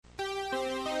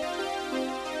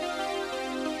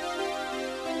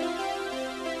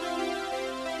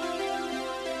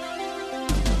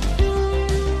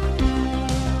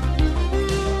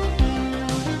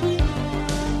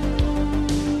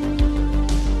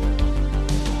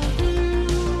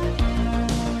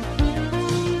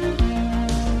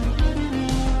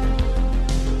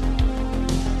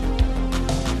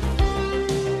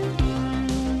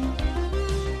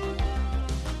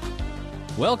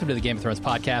Welcome to the Game of Thrones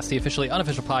podcast, the officially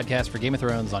unofficial podcast for Game of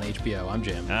Thrones on HBO. I'm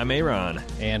Jim. I'm Aaron.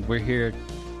 And we're here.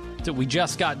 We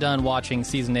just got done watching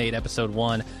Season 8, Episode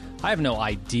 1. I have no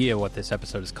idea what this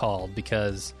episode is called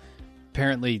because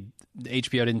apparently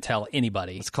HBO didn't tell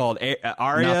anybody. It's called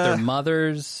Arya. Not their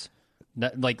mothers.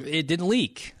 Like, it didn't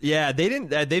leak. Yeah, they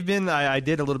didn't. They've been. I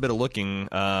did a little bit of looking,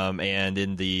 and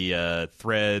in the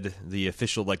thread, the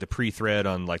official, like the pre-thread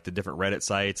on like the different Reddit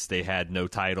sites, they had no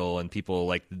title, and people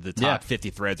like the top 50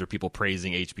 threads are people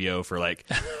praising HBO for like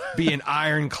being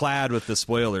ironclad with the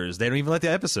spoilers. They don't even let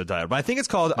the episode title, but I think it's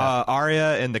called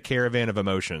Arya and the Caravan of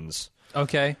Emotions.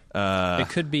 Okay, it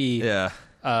could be.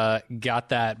 Got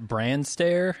that Bran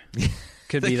stare.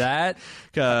 Could be that.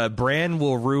 Bran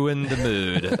will ruin the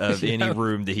mood of any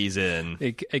room that he's in.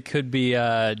 It could be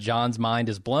John's mind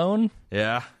is blown.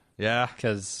 Yeah.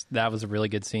 Because that was a really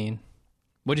good scene.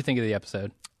 What do you think of the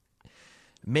episode?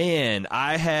 Man,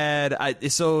 I have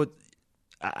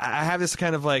this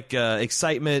kind of like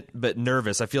excitement but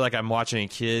nervous. I feel like I'm watching a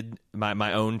kid,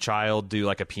 my own child, do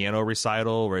like a piano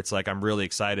recital where it's like I'm really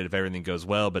excited if everything goes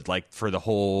well, but like for the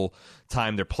whole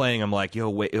time they're playing, I'm like,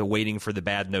 waiting for the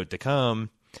bad note to come.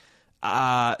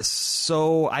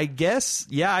 So I guess,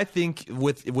 I think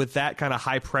with that kind of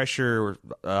high pressure,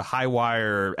 high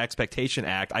wire expectation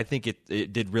act, I think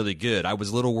it did really good. I was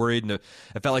a little worried, and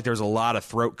I felt like there was a lot of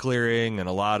throat clearing and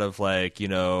a lot of like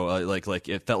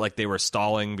it felt like they were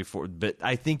stalling before. But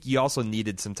I think you also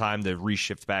needed some time to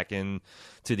reshift back in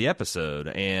to the episode,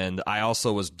 and I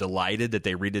also was delighted that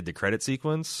they redid the credit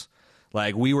sequence.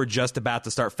 Like, we were just about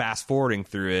to start fast-forwarding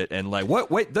through it, and like,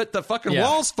 what? Wait, the fucking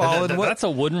wall's falling. That's a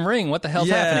wooden ring. What the hell's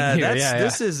happening here?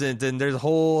 This isn't, and there's a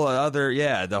whole other,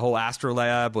 the whole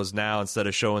astrolabe was now, instead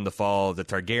of showing the fall of the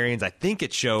Targaryens, I think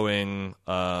it's showing,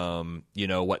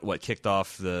 what kicked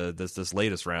off this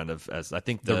latest round of, as I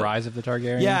think the rise of the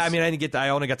Targaryens? Yeah, I mean, I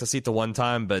only got to see it the one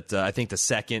time, but I think the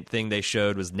second thing they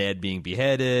showed was Ned being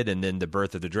beheaded, and then the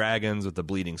birth of the dragons with the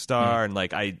bleeding star, and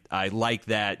like, I like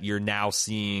that you're now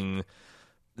seeing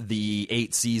the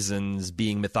 8 seasons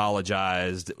being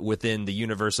mythologized within the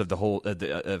universe of the whole of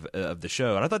the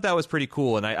show, and I thought that was pretty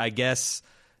cool. And I guess,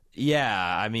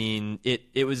 I mean,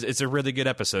 it's a really good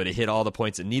episode. It hit all the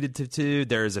points it needed to.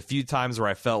 There's a few times where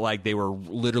I felt like they were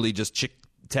literally just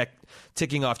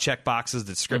ticking off check boxes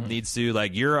that script needs to.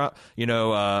 Like,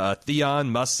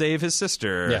 Theon must save his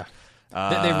sister.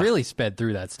 Yeah. They really sped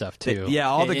through that stuff too.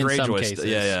 All the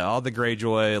Greyjoy, all the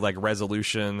Greyjoy like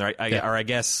resolution, or I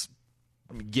guess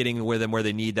getting with them where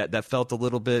they need that felt a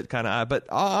little bit kind of, but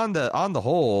on the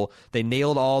whole, they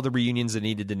nailed all the reunions they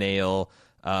needed to nail.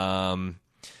 I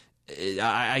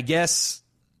guess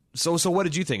so. What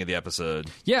did you think of the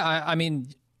episode? Yeah, I mean,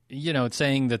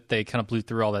 saying that they kind of blew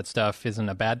through all that stuff isn't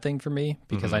a bad thing for me,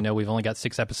 because I know we've only got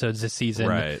 6 episodes this season.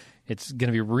 Right. It's going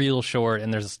to be real short,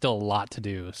 and there's still a lot to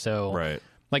do. So, right.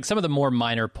 Like some of the more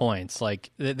minor points, like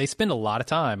they spend a lot of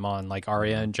time on like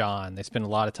Arya and Jon. They spend a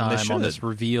lot of time on this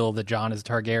reveal that Jon is a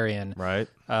Targaryen, right?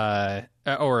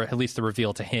 Or at least the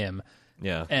reveal to him.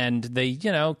 Yeah, and they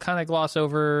kind of gloss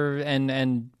over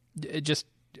and just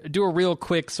do a real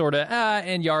quick sort of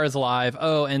and Yara's alive.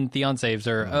 Oh, and Theon saves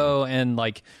her. Oh, and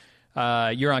like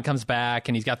Euron comes back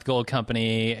and he's got the gold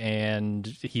company and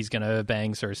he's gonna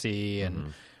bang Cersei.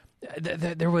 And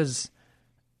there was.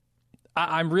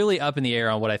 I'm really up in the air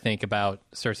on what I think about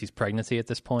Cersei's pregnancy at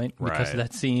this point because of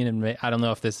that scene, and I don't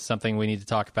know if this is something we need to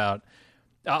talk about.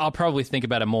 I'll probably think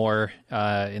about it more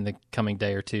in the coming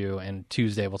day or two, and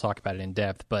Tuesday we'll talk about it in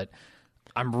depth, but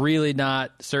I'm really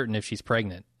not certain if she's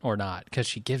pregnant or not, because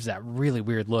she gives that really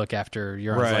weird look after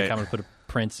Euron's like, I'm going to put a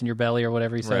prince in your belly or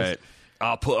whatever he says. Right.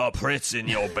 I'll put a prince in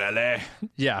your belly.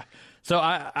 Yeah. So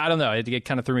I don't know. It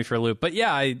kind of threw me for a loop. But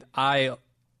yeah, I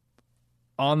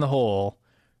on the whole,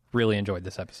 really enjoyed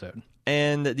this episode.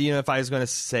 And if I was going to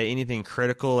say anything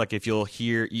critical, like if you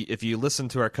listen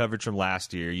to our coverage from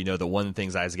last year, the one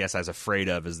things I was afraid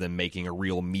of is them making a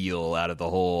real meal out of the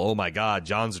whole, oh my God,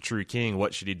 Jon's a true king,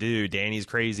 what should he do? Dany's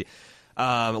crazy.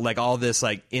 Like all this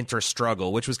like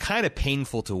inter-struggle, which was kind of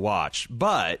painful to watch,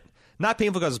 but not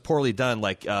painful because it's poorly done.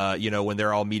 Like, when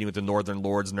they're all meeting with the Northern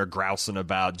Lords and they're grousing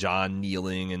about Jon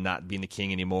kneeling and not being the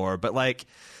king anymore. But like,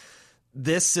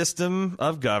 this system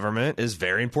of government is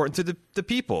very important to the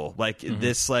people. Like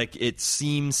this, like it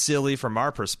seems silly from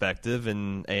our perspective,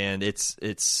 and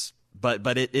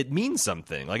but it means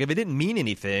something. Like if it didn't mean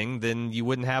anything, then you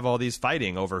wouldn't have all these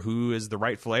fighting over who is the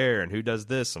rightful heir and who does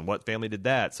this and what family did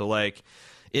that. So like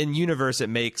in universe, it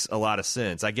makes a lot of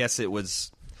sense. I guess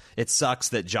it sucks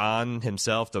that Jon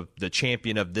himself, the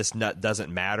champion of this nut doesn't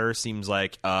matter, seems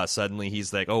like suddenly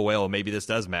he's like, oh well, maybe this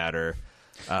does matter.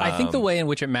 I think the way in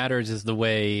which it matters is the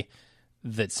way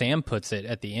that Sam puts it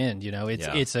at the end.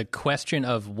 It's a question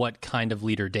of what kind of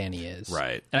leader Dany is.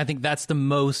 Right. And I think that's the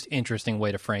most interesting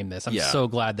way to frame this. I'm so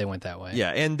glad they went that way.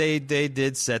 Yeah, and they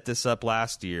did set this up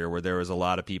last year where there was a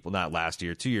lot of people, not last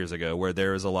year, 2 years ago, where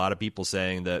there was a lot of people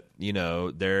saying that,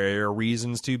 there are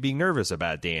reasons to be nervous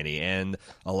about Dany. And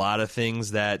a lot of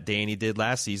things that Dany did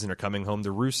last season are coming home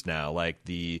to roost now. Like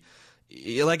you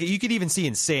could even see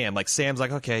in Sam, like Sam's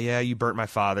like, okay, yeah, you burnt my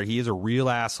father. He is a real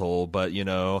asshole, but,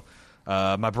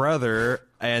 my brother,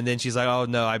 and then she's like, oh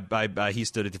no, I he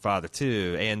stood at your father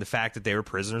too. And the fact that they were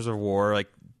prisoners of war, like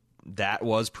that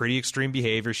was pretty extreme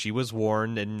behavior. She was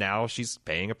warned, and now she's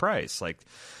paying a price. Like,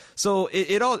 so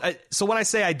so when I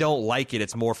say I don't like it,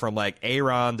 it's more from like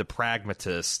Aaron, the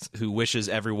pragmatist, who wishes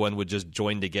everyone would just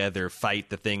join together, fight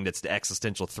the thing that's the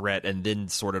existential threat, and then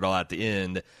sort it all at the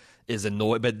end. Is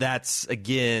annoyed, but that's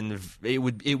again, it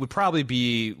would probably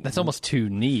be that's almost too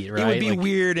neat, right? It would be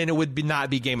weird, and it would not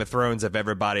be Game of Thrones if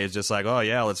everybody is just like, oh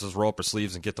yeah, let's just roll up our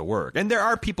sleeves and get to work. And there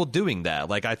are people doing that.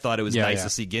 Like I thought it was nice to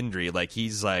see Gendry, like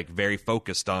he's like very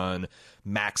focused on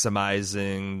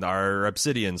maximizing our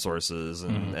obsidian sources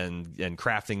and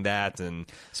crafting that. And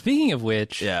speaking of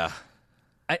which, yeah.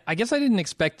 I guess I didn't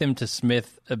expect them to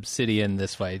smith obsidian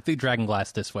this way, the dragon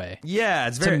glass this way. Yeah,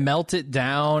 it's very... To melt it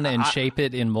down and shape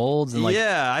it in molds. And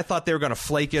I thought they were going to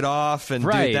flake it off and do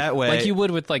it that way. Like you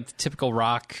would with like typical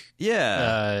rock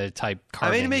type carvings.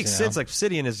 I mean, it makes sense. Like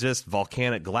obsidian is just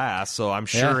volcanic glass, so I'm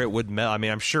sure it would melt. I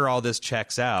mean, I'm sure all this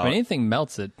checks out. I mean, anything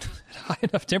melts at high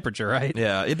enough temperature, right?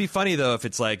 Yeah, it'd be funny though if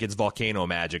it's like it's volcano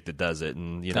magic that does it,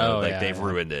 and they've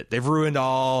ruined it. They've ruined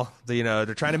all the,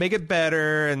 they're trying to make it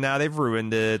better, and now they've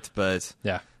ruined it. But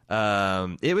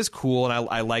it was cool, and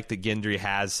I like that Gendry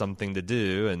has something to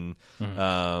do. And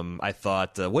I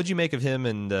thought, what'd you make of him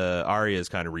and Arya's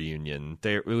kind of reunion?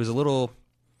 It was a little.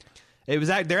 It was.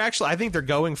 They're actually. I think they're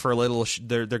going for a little.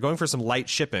 They're going for some light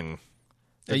shipping.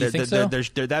 You think so?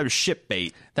 That was ship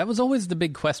bait. That was always the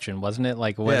big question, wasn't it?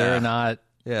 Like whether or not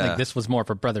like this was more of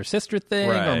a brother-sister thing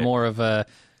or more of a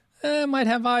might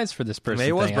have eyes for this person. Maybe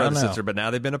it was brother-sister, but now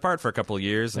they've been apart for a couple of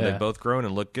years, and they've both grown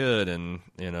and look good, and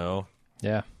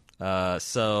Yeah.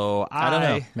 So I don't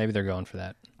know. Maybe they're going for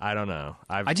that. I don't know.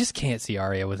 I just can't see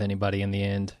Arya with anybody in the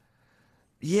end.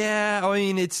 Yeah, I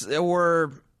mean,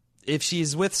 or if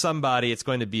she's with somebody, it's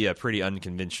going to be a pretty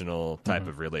unconventional type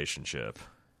of relationship.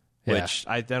 Which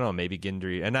I don't know, maybe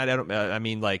Gendry, and I don't. I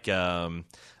mean, like,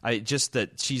 I just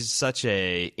that she's such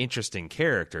a interesting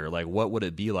character. Like, what would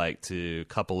it be like to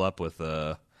couple up with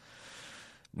a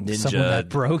ninja? Someone that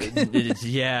broke,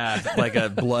 like a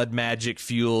blood magic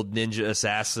fueled ninja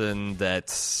assassin.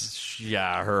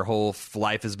 Her whole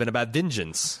life has been about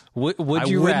vengeance. Would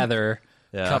you rather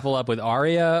couple up with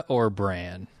Arya or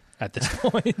Bran? At this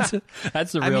point, that's the real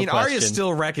question. I mean, Arya's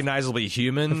still recognizably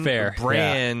human. Fair.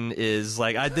 Bran is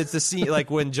like, I did the scene like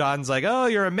when John's like, "Oh,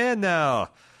 you're a man now."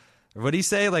 What did he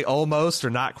say? Like almost or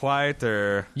not quite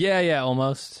or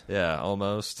almost. Yeah,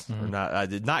 almost or not.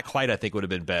 Not quite. I think would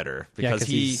have been better because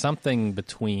he's something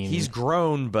between. He's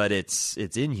grown, but it's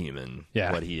inhuman.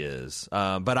 What he is.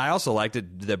 But I also liked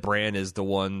it that Bran is the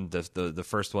one, the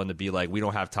first one to be like, we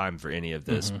don't have time for any of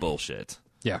this bullshit.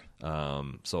 Yeah.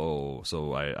 So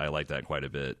I like that quite a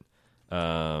bit.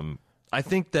 I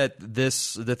think that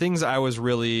the things I was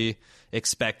really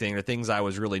expecting, the things I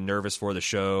was really nervous for the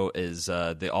show is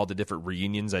all the different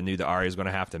reunions I knew that Arya was going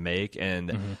to have to make,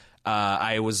 and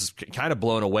I was kind of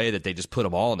blown away that they just put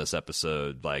them all in this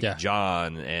episode, like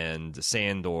Jon and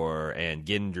Sandor and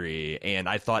Gendry, and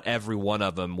I thought every one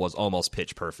of them was almost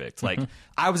pitch perfect. Like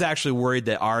I was actually worried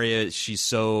that Arya, she's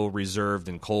so reserved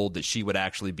and cold that she would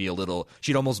actually be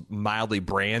she'd almost mildly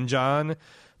brand Jon.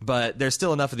 But there's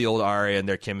still enough of the old Arya and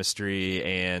their chemistry,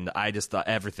 and I just thought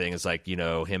everything is like,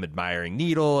 him admiring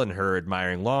Needle and her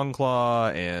admiring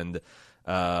Longclaw, and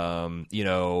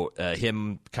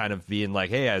him kind of being like,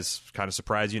 hey, I was kind of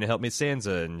surprised you didn't help me with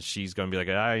Sansa, and she's going to be like,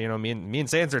 me and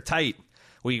Sansa are tight.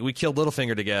 We killed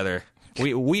Littlefinger together.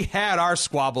 We had our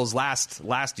squabbles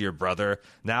last year, brother.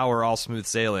 Now we're all smooth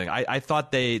sailing. I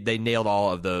thought they nailed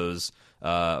all of those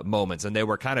moments, and they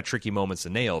were kind of tricky moments to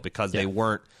nail because they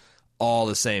weren't all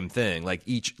the same thing. Like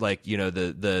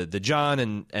the Jon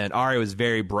and Arya was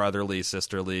very brotherly,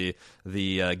 sisterly.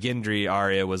 The Gendry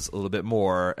Arya was a little bit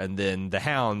more, and then the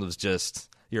Hound was just,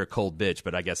 you're a cold bitch,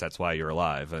 but I guess that's why you're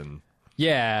alive. And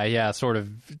sort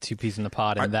of two peas in the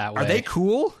pod in that way. Are they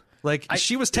cool? Like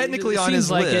she was technically on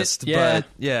his list, but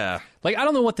like I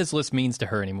don't know what this list means to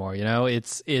her anymore.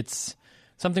 It's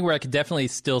something where I could definitely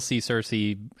still see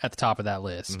Cersei at the top of that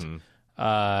list.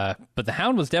 But the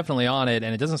Hound was definitely on it,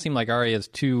 and it doesn't seem like Arya's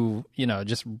too,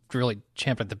 just really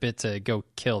champed at the bit to go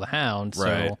kill the Hound.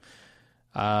 Right.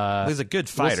 He's a good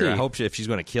fighter. We'll I hope if she's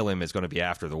going to kill him, it's going to be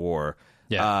after the war.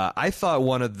 Yeah. I thought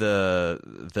one of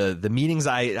the meetings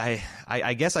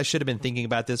I guess I should have been thinking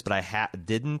about this, but I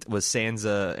didn't, was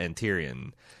Sansa and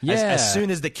Tyrion. Yeah. As soon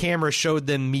as the camera showed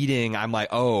them meeting, I'm like,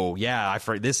 oh yeah,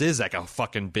 this is like a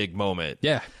fucking big moment.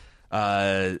 Yeah.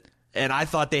 And I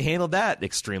thought they handled that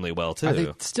extremely well too. Are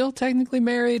they still technically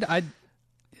married? The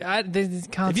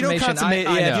If you don't consummate,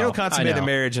 if you don't consummate the a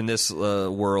marriage in this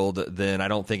world, then I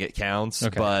don't think it counts.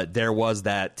 Okay. But there was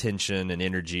that tension and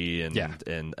energy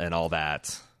and all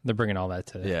that. They're bringing all that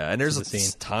to and there's the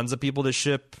scene. Tons of people to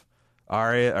ship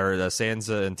Arya or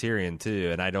Sansa and Tyrion too.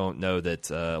 And I don't know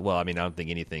that. I don't think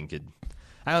anything could.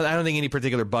 I don't think any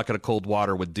particular bucket of cold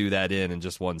water would do that in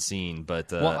just one scene. But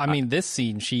this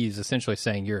scene, she's essentially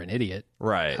saying you're an idiot,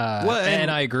 right?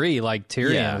 And I agree. Like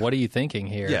Tyrion, what are you thinking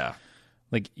here? Yeah.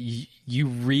 Like, you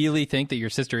really think that your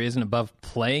sister isn't above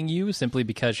playing you simply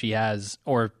because she has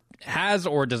or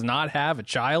does not have a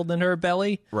child in her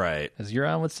belly? Right. As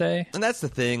Euron would say. And that's the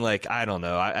thing, like, I don't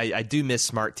know. I do miss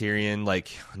smart Tyrion. Like,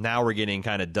 now we're getting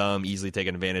kind of dumb, easily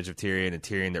taking advantage of Tyrion, and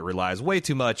Tyrion that relies way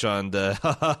too much on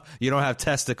the, you don't have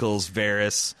testicles,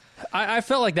 Varys. I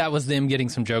felt like that was them getting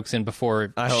some jokes in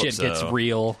before shit gets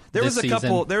real. There was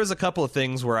a couple of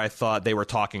things where I thought they were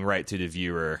talking right to the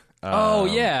viewer. It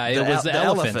was the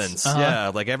elephants. Uh-huh. Yeah,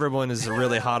 like everyone is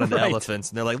really hot on the elephants,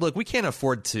 and they're like, "Look, we can't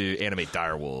afford to animate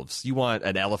direwolves. You want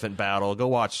an elephant battle? Go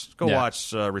watch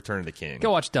Return of the King. Go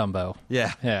watch Dumbo.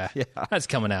 Yeah. That's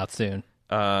coming out soon.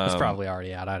 It's probably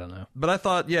already out. I don't know. But I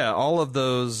thought, all of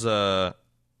those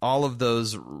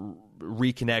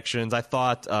reconnections. I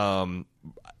thought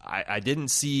I didn't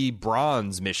see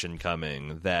Bronn's mission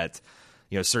coming. That.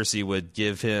 Cersei would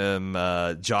give him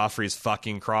Joffrey's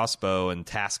fucking crossbow and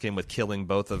task him with killing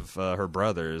both of her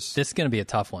brothers. This is going to be a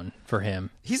tough one for him.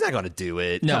 He's not going to do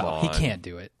it. No, Come on. he can't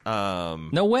do it.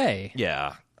 No way.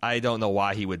 Yeah. I don't know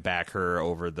why he would back her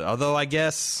over although I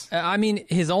guess.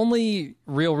 His only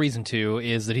real reason to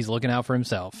is that he's looking out for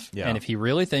himself. Yeah. And if he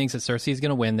really thinks that Cersei's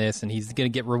going to win this and he's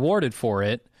going to get rewarded for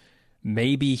it,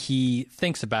 maybe he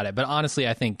thinks about it. But honestly,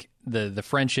 I think the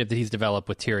friendship that he's developed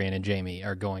with Tyrion and Jaime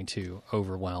are going to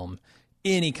overwhelm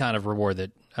any kind of reward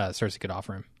that Cersei could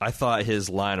offer him. I thought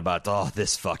his line about,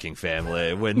 this fucking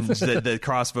family, when the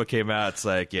crossbow came out, it's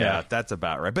like, that's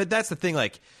about right. But that's the thing,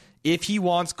 like, if he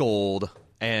wants gold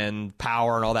and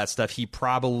power and all that stuff, he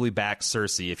probably backs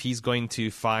Cersei. If he's going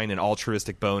to find an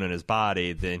altruistic bone in his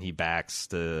body, then he backs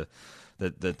the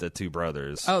two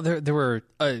brothers. Oh, there were,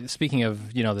 speaking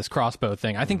of, this crossbow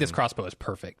thing, I think this crossbow is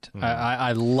perfect.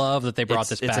 I love that they brought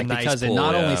this back because it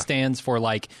not only stands for,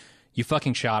 like, you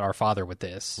fucking shot our father with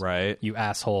this, right? You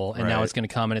asshole, and now it's going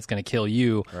to come and it's going to kill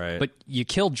you, right? But you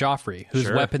killed Joffrey,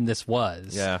 whose weapon this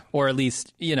was, or at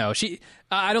least, she.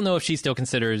 I don't know if she still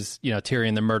considers,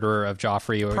 Tyrion the murderer of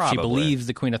Joffrey, or if she believes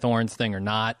the Queen of Thorns thing or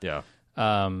not. Yeah.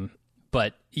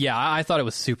 But yeah, I thought it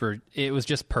was super. It was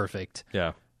just perfect.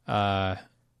 Yeah. I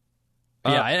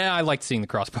liked seeing the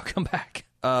crossbow come back.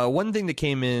 One thing that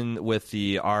came in with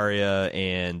the Arya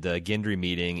and Gendry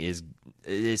meeting is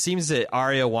it seems that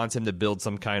Arya wants him to build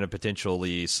some kind of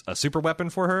potentially a super weapon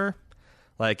for her.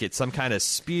 Like it's some kind of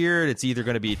spear. It's either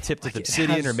going to be tipped with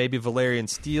obsidian or maybe Valyrian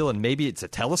steel, and maybe it's a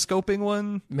telescoping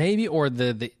one. Maybe, or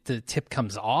the tip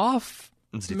comes off.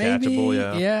 It's detachable,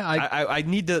 maybe. Yeah. I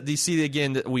need to see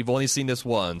again. We've only seen this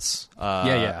once.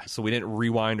 So we didn't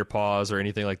rewind or pause or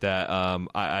anything like that.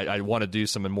 I want to do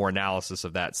some more analysis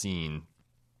of that scene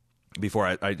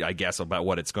before I guess about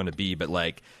what it's going to be. But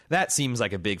like that seems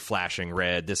like a big flashing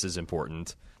red. This is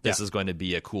important. This is going to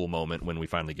be a cool moment when we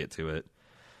finally get to it.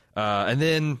 And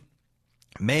then,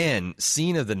 man,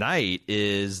 scene of the night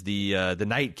is the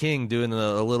Night King doing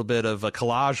a little bit of a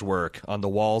collage work on the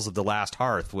walls of the last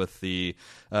hearth with the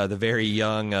very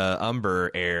young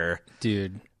Umber heir.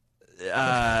 Dude.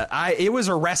 It was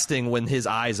arresting when his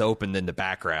eyes opened in the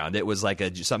background. It was like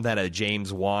something out of a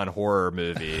James Wan horror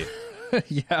movie.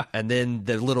 Yeah. And then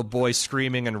the little boy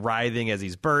screaming and writhing as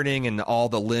he's burning, and all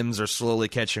the limbs are slowly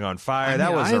catching on fire.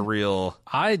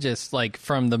 I just, like,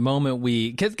 from the moment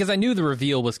because I knew the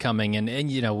reveal was coming, and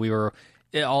we were,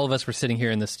 all of us were sitting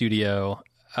here in the studio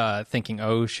thinking,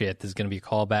 oh shit, this is going to be a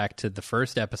callback to the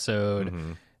first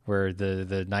episode where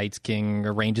the Night's King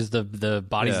arranges the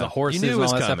bodies of the horses. You knew it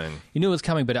was and all that coming. Stuff. You knew it was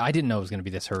coming, but I didn't know it was going to be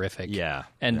this horrific. Yeah.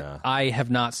 And I have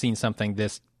not seen something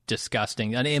this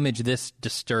disgusting, an image this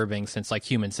disturbing since like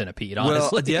Human Centipede, honestly.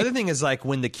 Well, the other thing is, like,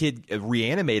 when the kid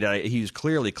reanimated, he was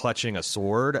clearly clutching a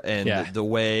sword, and the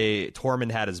way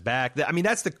Tormund had his back. I mean,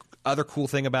 that's the other cool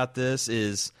thing about this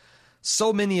is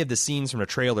so many of the scenes from the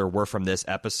trailer were from this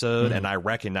episode, and I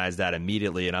recognized that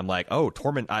immediately. And I'm like, oh,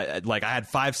 Tormund! I had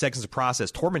 5 seconds to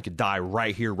process. Tormund could die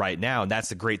right here, right now, and that's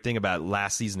the great thing about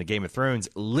last season of Game of Thrones.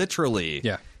 Literally,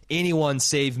 anyone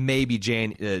save maybe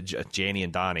Janny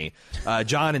and Donnie,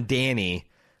 John and Danny,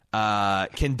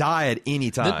 can die at any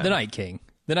time. The Night King.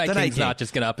 The Night King's not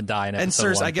just going to up and die in episode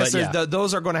and Cersei, 1, I guess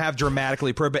those are going to have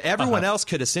dramatically but everyone else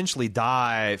could essentially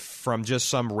die from just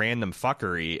some random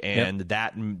fuckery, and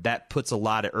that puts a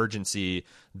lot of urgency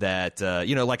that,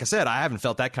 like I said, I haven't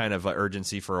felt that kind of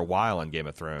urgency for a while on Game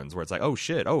of Thrones, where it's like, oh,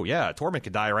 shit, oh, yeah, Tormund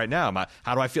could die right now.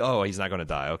 How do I feel? Oh, he's not going to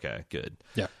die. Okay, good.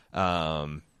 Yeah.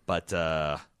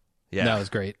 Yeah, that was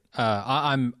great.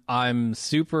 I'm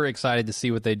super excited to see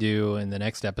what they do in the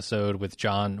next episode with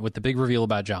Jon, with the big reveal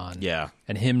about Jon. Yeah,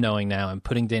 and him knowing now and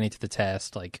putting Danny to the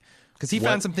test, like because he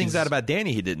found some things out about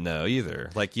Danny he didn't know either.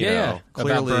 Like clearly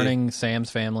about burning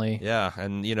Sam's family. Yeah,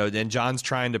 and and Jon's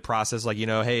trying to process like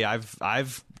hey,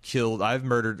 I've killed, I've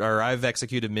murdered, or I've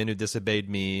executed men who disobeyed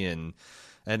me, and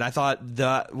I thought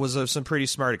that was some pretty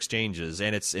smart exchanges,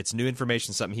 and it's new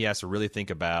information, something he has to really think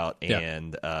about,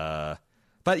 and.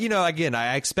 But, again,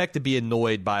 I expect to be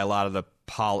annoyed by a lot of the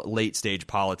late-stage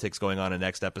politics going on in the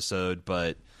next episode,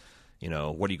 but,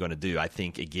 what are you going to do? I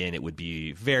think, again, it would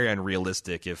be very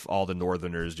unrealistic if all the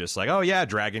Northerners just like, oh, yeah,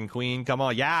 Dragon Queen, come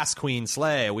on. Yes, Queen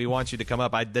Slay, we want you to come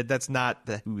up. That's not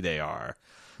who they are.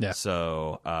 Yeah.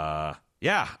 So,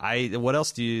 what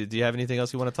else? Do you have anything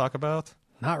else you want to talk about?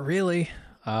 Not really.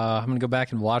 I'm going to go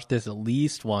back and watch this at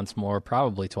least once more,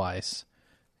 probably twice.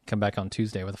 Come back on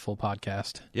Tuesday with a full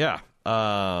podcast. Yeah.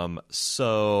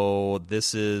 So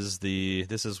this is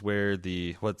where it's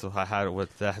the it's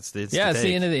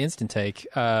the end of the instant take.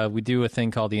 We do a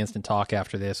thing called the instant talk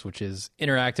after this, which is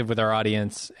interactive with our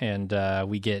audience, and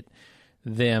we get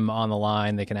them on the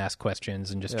line. They can ask questions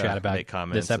and just chat about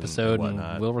this episode,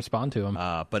 and we'll respond to them.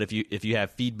 But if you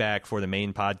have feedback for the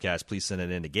main podcast, please send it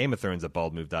in to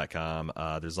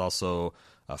GameOfThrones@baldmove.com. There's also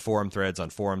forum threads on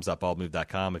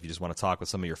forums.baldmove.com if you just want to talk with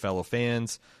some of your fellow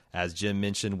fans. As Jim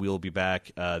mentioned, we'll be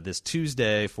back this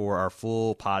Tuesday for our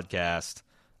full podcast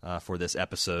for this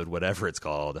episode, whatever it's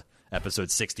called,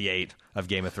 episode 68 of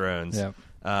Game of Thrones. Yep.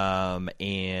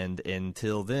 And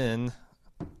until then,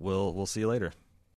 we'll see you later.